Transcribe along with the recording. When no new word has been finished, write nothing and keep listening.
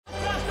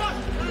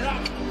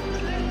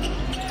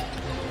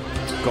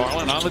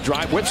Garland on the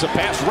drive, whips a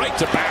pass right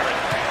to Barrett.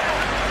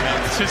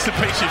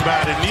 Anticipation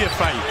by the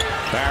neophyte.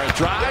 Barrett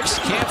drives,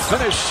 can't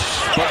finish,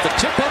 but the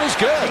tip in is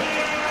good.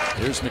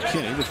 Here's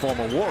McKinney, the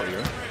former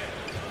Warrior,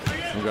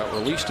 who got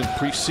released in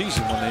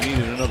preseason when they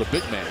needed another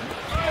big man.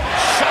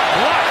 Shot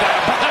blocked out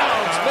of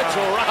bounds,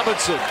 Mitchell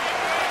Robinson.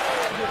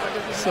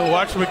 So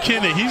watch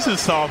McKinney, he's a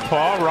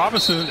southpaw.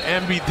 Robinson,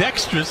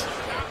 ambidextrous,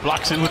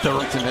 blocks it with the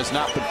right. Has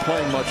not been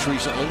playing much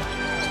recently.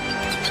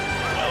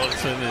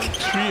 Ellison and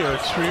Trier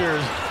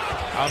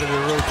out of the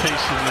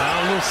rotation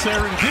now. A little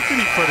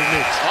serendipity for the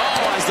Knicks.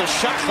 Oh, as the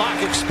shot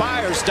clock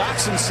expires,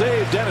 Dotson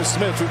saved Dennis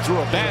Smith, who threw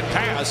a bad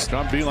pass.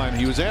 John Beilein,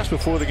 he was asked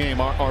before the game,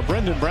 or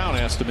Brendan Brown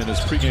asked him in his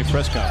pregame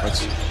press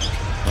conference,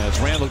 as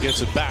Randall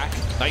gets it back.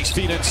 Nice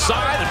feet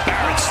inside, and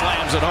Barrett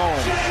slams it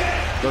home.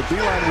 But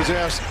Beilein was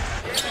asked.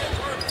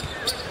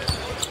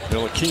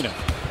 Ntilikina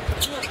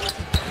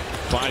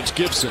finds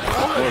Gibson.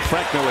 Or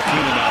Frank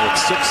Ntilikina now with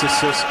 6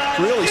 assists,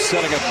 really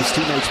setting up his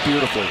teammates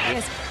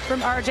beautifully.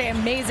 From RJ,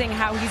 amazing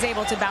how he's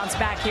able to bounce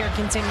back here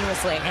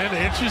continuously. An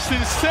interesting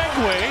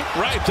segue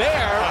right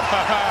there.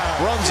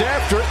 Runs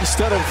after it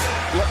instead of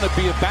letting it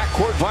be a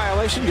backcourt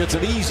violation. Gets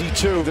an easy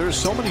 2. There's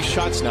so many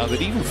shots now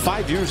that even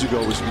 5 years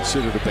ago was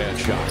considered a bad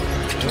shot.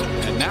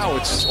 And now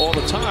it's all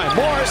the time.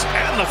 Morris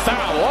and the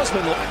foul.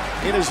 Osman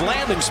in his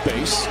landing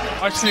space.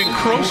 Watch the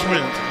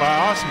encroachment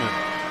by Osman.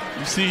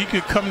 You see he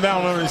could come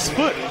down on his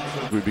foot.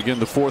 We begin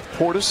the fourth.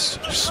 Portis,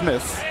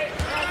 Smith,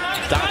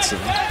 Dotson,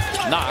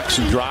 Knox,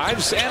 who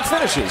drives and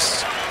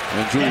finishes.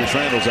 And Julius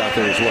Randle's out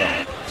there as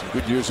well. Some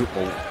good years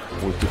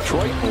with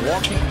Detroit,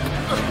 Milwaukee,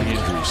 and the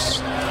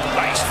injuries.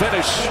 Nice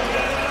finish.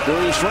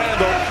 Julius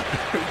Randle.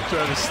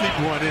 Trying to sneak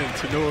one in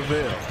to no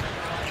avail.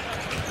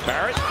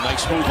 Barrett,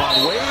 nice move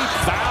on Wade.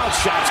 Foul,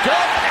 shot's good,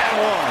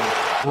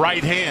 and one.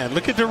 Right hand.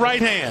 Look at the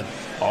right hand.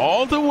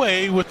 All the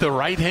way with the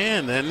right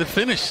hand and the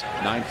finish.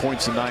 9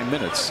 points in 9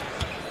 minutes.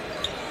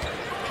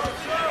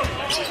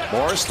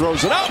 Morris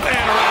throws it up,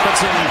 and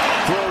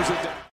Robinson throws it down.